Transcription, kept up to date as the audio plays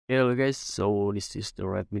Hello guys, so this is the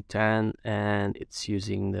Redmi 10 and it's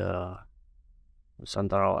using the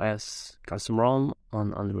Nusantara OS custom ROM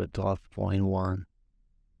on Android 12.1.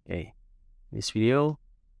 Okay, in this video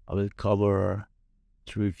I will cover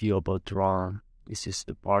the review about the ROM. This is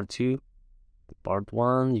the part 2. The part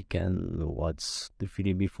 1 you can watch the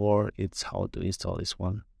video before, it's how to install this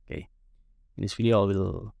one. Okay, in this video I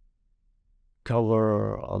will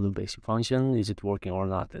cover all the basic functions. Is it working or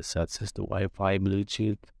not, such as the Wi-Fi,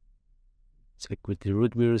 Bluetooth, check with the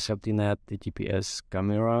root beer, safety net, the GPS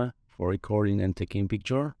camera for recording and taking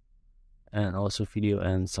picture, and also video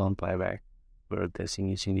and sound playback. We're testing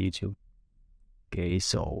using the YouTube. Okay,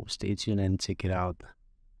 so stay tuned and check it out.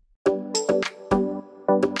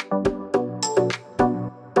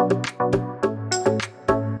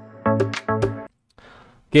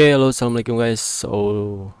 Okay, hello, assalamualaikum guys.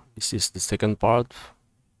 So this is the second part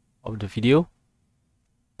of the video.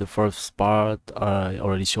 The first part I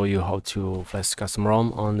already show you how to flash custom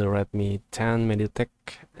ROM on the Redmi 10 MediaTek,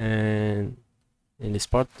 and in this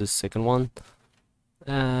part, the second one,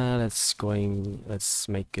 let's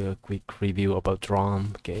make a quick review about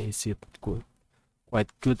ROM. Okay, is it quite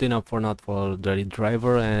good enough or not for the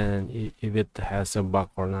driver, and if it has a bug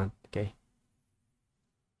or not. Okay,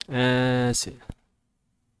 as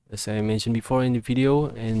I mentioned before in the video,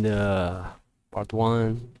 in the part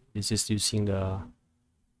 1, this is using the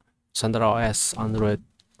Nusantara OS Android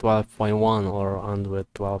 12.1 or Android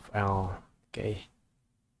 12L. Okay,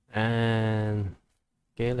 and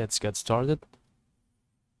okay, let's get started.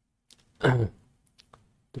 The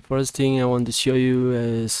first thing I want to show you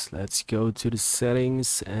is, let's go to the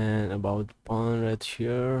settings and about phone right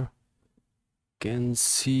here. You can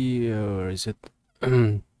see, where is it?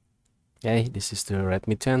 Okay, this is the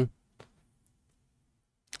Redmi 10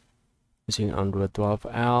 using Android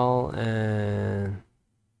 12L, and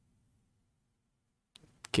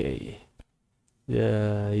okay,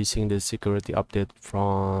 using the security update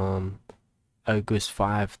from August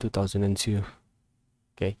 5, 2002.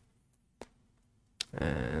 Okay,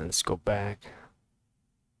 and let's go back.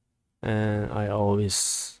 And I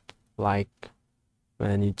always like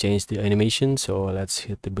when you change the animation, so let's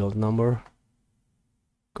hit the build number,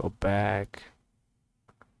 go back,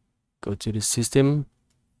 go to the system,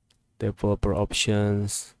 developer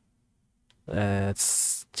options,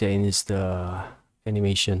 let's change the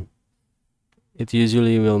animation. It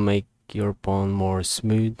usually will make your phone more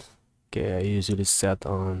smooth. Okay, I usually set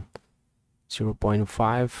on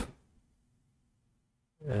 0.5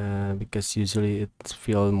 because usually it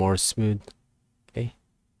feels more smooth. Okay,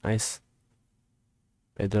 nice,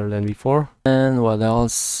 better than before. And what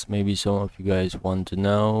else? Maybe some of you guys want to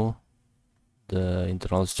know the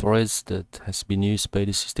internal storage that has been used by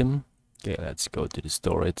the system. Okay, let's go to the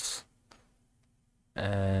storage,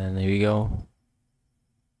 and here we go.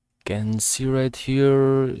 Can see right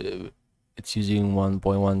here it's using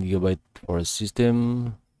 1.1 GB for a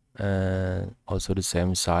system, and also the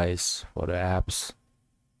same size for the apps.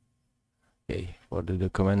 Okay, for the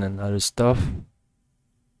document and other stuff,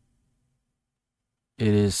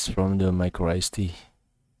 it is from the micro SD.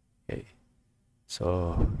 Okay,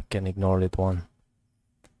 so you can ignore that one.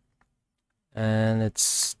 And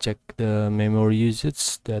let's check the memory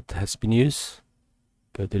usage that has been used.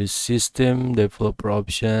 Go to the system, developer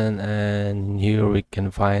option, and here we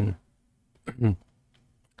can find the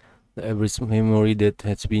average memory that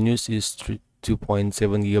has been used is 2.7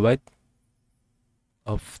 GB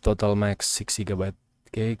of total max 6 GB.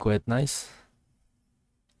 Okay, quite nice.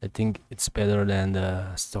 I think it's better than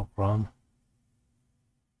the stock ROM.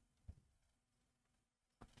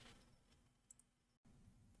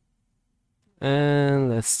 And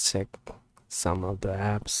let's check some of the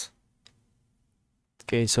apps.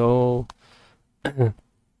 Okay, so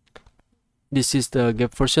this is the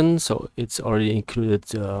gap version, so it's already included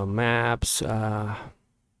maps,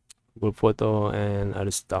 Google Photo, and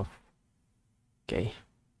other stuff. Okay,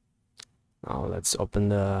 now let's open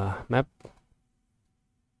the map.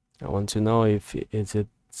 I want to know if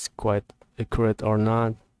it's quite accurate or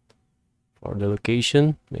not for the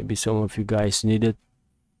location. Maybe some of you guys need it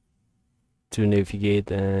to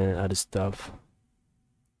navigate and other stuff.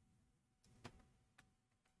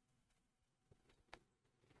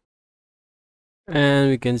 And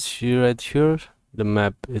we can see right here the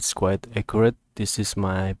map is quite accurate. This is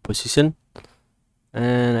my position,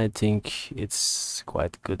 and I think it's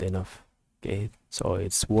quite good enough. Okay, so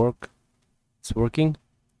it's working.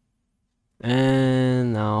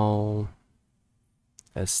 And now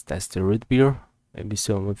let's test the root beer. Maybe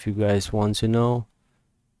some of you guys want to know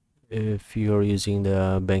if you're using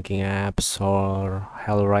the banking apps or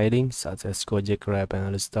hell writing such as Gojek, Grab, and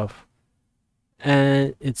other stuff,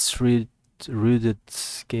 and it's rooted,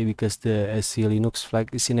 okay, because the SC Linux flag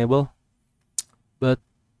is enabled, but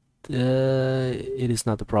it is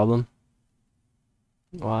not a problem.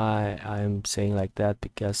 Why I'm saying like that?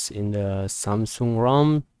 Because in the Samsung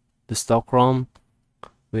ROM, the stock ROM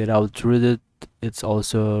without rooted, it's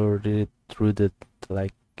also rooted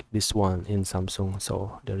like this one in Samsung,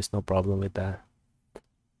 so there is no problem with that.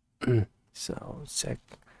 So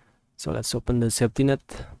let's open the safety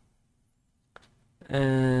net,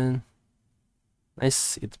 and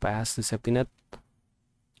nice, it passed the safety net.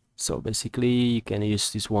 So basically you can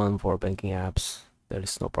use this one for banking apps, there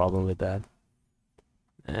is no problem with that.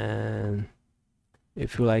 And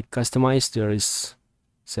if you like customize, there is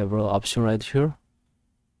several options right here.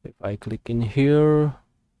 If I click in here,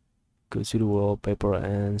 go to the wallpaper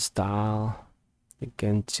and style, you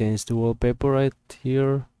can change the wallpaper right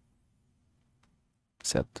here,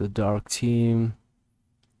 set the dark theme,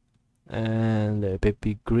 and the app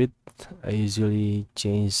grid, I usually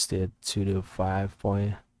change it to the 5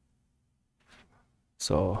 point,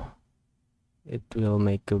 so it will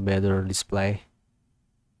make a better display.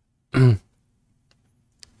 You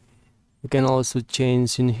can also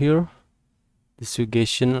change in here the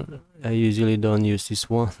suggestion. I usually don't use this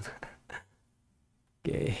one.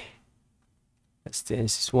 Okay, let's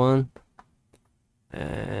change this one.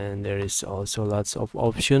 And there is also lots of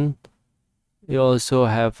option. You also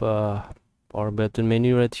have a power button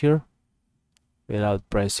menu right here. Without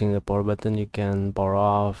pressing the power button, you can power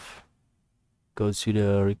off, go to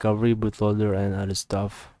the recovery, bootloader, and other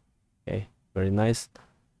stuff. Okay, very nice.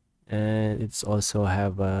 And it's also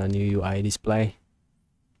have a new UI display,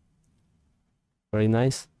 very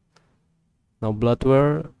nice. Now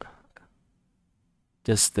bloatware,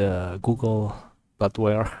 just the Google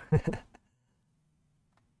bloatware.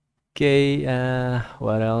 Okay,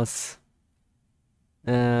 what else?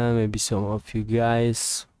 Maybe some of you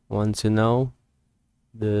guys want to know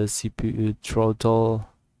the CPU throttle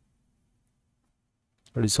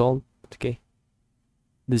result. Okay,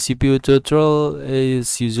 the CPU throttle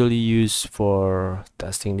is usually used for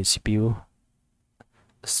testing the CPU.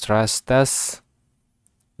 Stress test,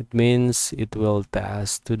 it means it will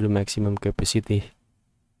test to the maximum capacity.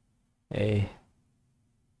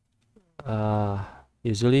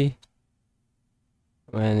 Usually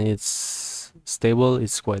when it's stable,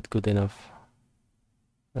 it's quite good enough.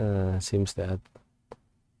 Seems that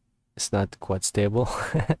it's not quite stable,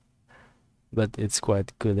 but it's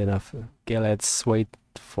quite good enough. Okay, let's wait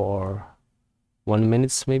for 1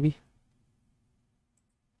 minute maybe.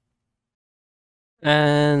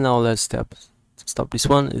 And now let's stop this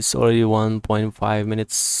one. It's already 1.5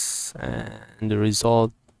 minutes, and the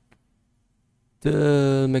result,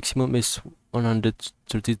 the maximum is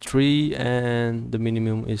 133 and the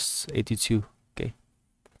minimum is 82. Okay,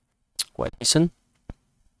 quite decent.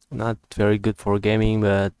 Not very good for gaming,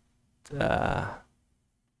 but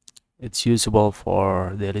it's usable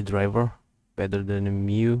for daily driver, better than a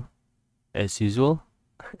Mew as usual.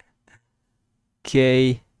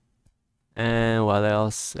 Okay, and what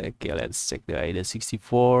else? Okay, let's check the AIDA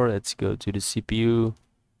 64. Let's go to the CPU.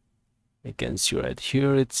 You can see right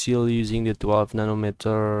here it's still using the 12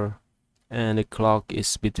 nanometer, and the clock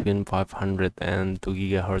is between 500 and 2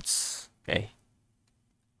 gigahertz. Okay,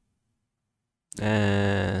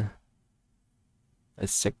 and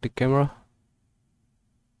let's check the camera.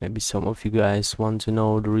 Maybe some of you guys want to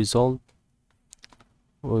know the result.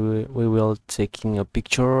 We will taking a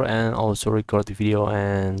picture and also record the video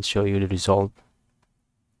and show you the result.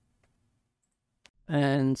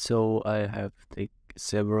 And so I have take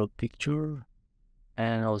several picture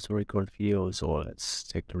and also record video. So let's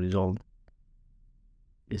take the result.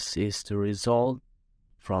 This is the result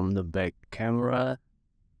from the back camera,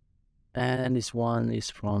 and this one is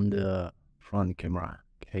from the front camera.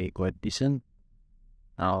 Okay, quite decent.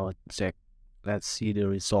 Now let's see the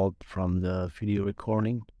result from the video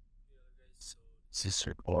recording. This is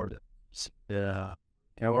recorded the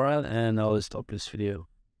camera, and I will stop this video.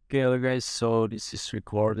 Okay, hello guys, so this is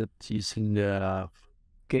recorded using the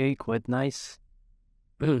okay, quite nice.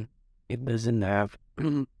 It doesn't have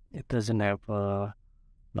no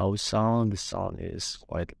sound. The sound is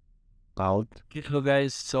quite loud. Okay, hello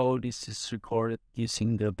guys, so this is recorded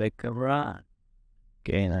using the back camera.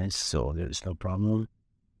 Okay, nice, so there is no problem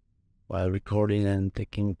while recording and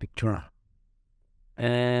taking a picture.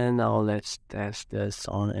 And now let's test the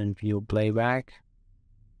sound and view playback.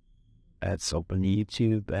 Let's open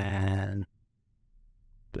YouTube and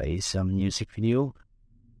play some music video.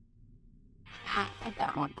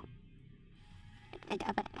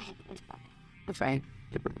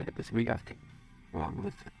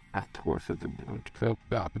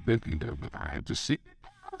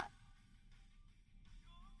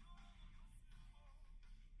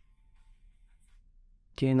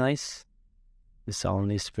 Okay, nice. The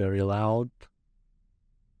sound is very loud,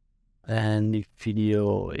 and the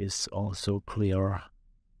video is also clear.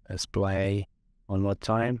 Let's play one more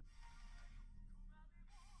time.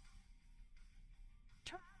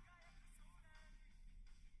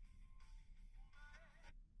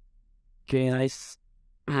 Okay, nice.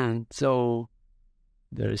 So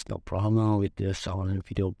there is no problem with the sound and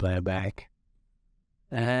video playback.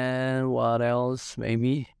 And what else?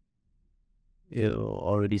 Maybe you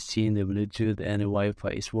already seen the Bluetooth and the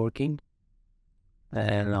Wi-Fi is working.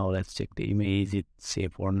 And now let's check the image. Is it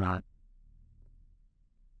safe or not?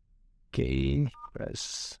 Okay,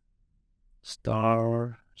 press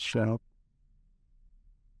star sharp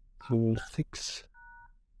 6.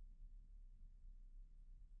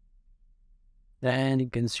 And you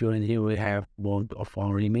can see in here we have both of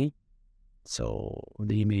our image. So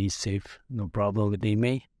the image is safe, no problem with the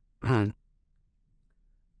image.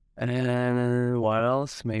 And what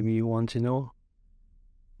else? Maybe you want to know.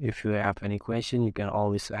 If you have any question, you can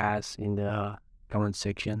always ask in the comment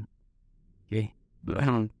section. Okay.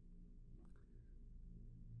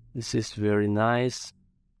 This is very nice.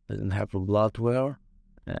 Doesn't have a bloatware,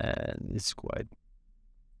 and it's quite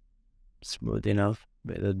smooth enough,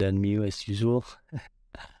 better than me as usual.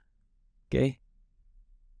 Okay.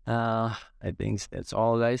 I think that's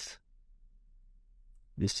all, guys.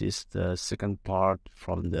 This is the second part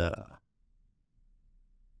from the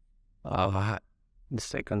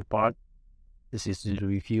second part. This is the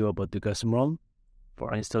review about the custom ROM.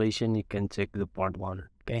 For installation, you can check the part 1.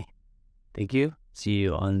 Okay. Thank you. See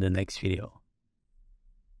you on the next video.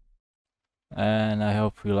 And I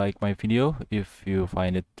hope you like my video. If you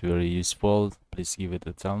find it very useful, please give it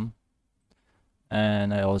a thumb.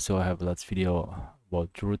 And I also have lots of video about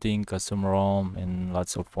routing, custom ROM, and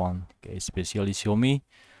lots of fun. Okay, especially Xiaomi,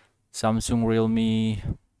 Samsung, Realme,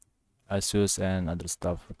 Asus, and other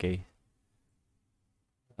stuff. Okay,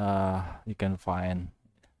 you can find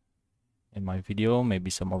in my video. Maybe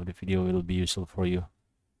some of the video will be useful for you.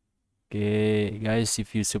 Okay, guys,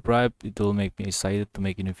 if you subscribe, it will make me excited to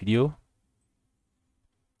make a new video.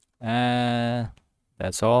 And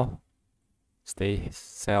that's all. Stay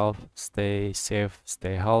safe,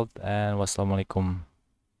 stay healthy, and wassalamualaikum.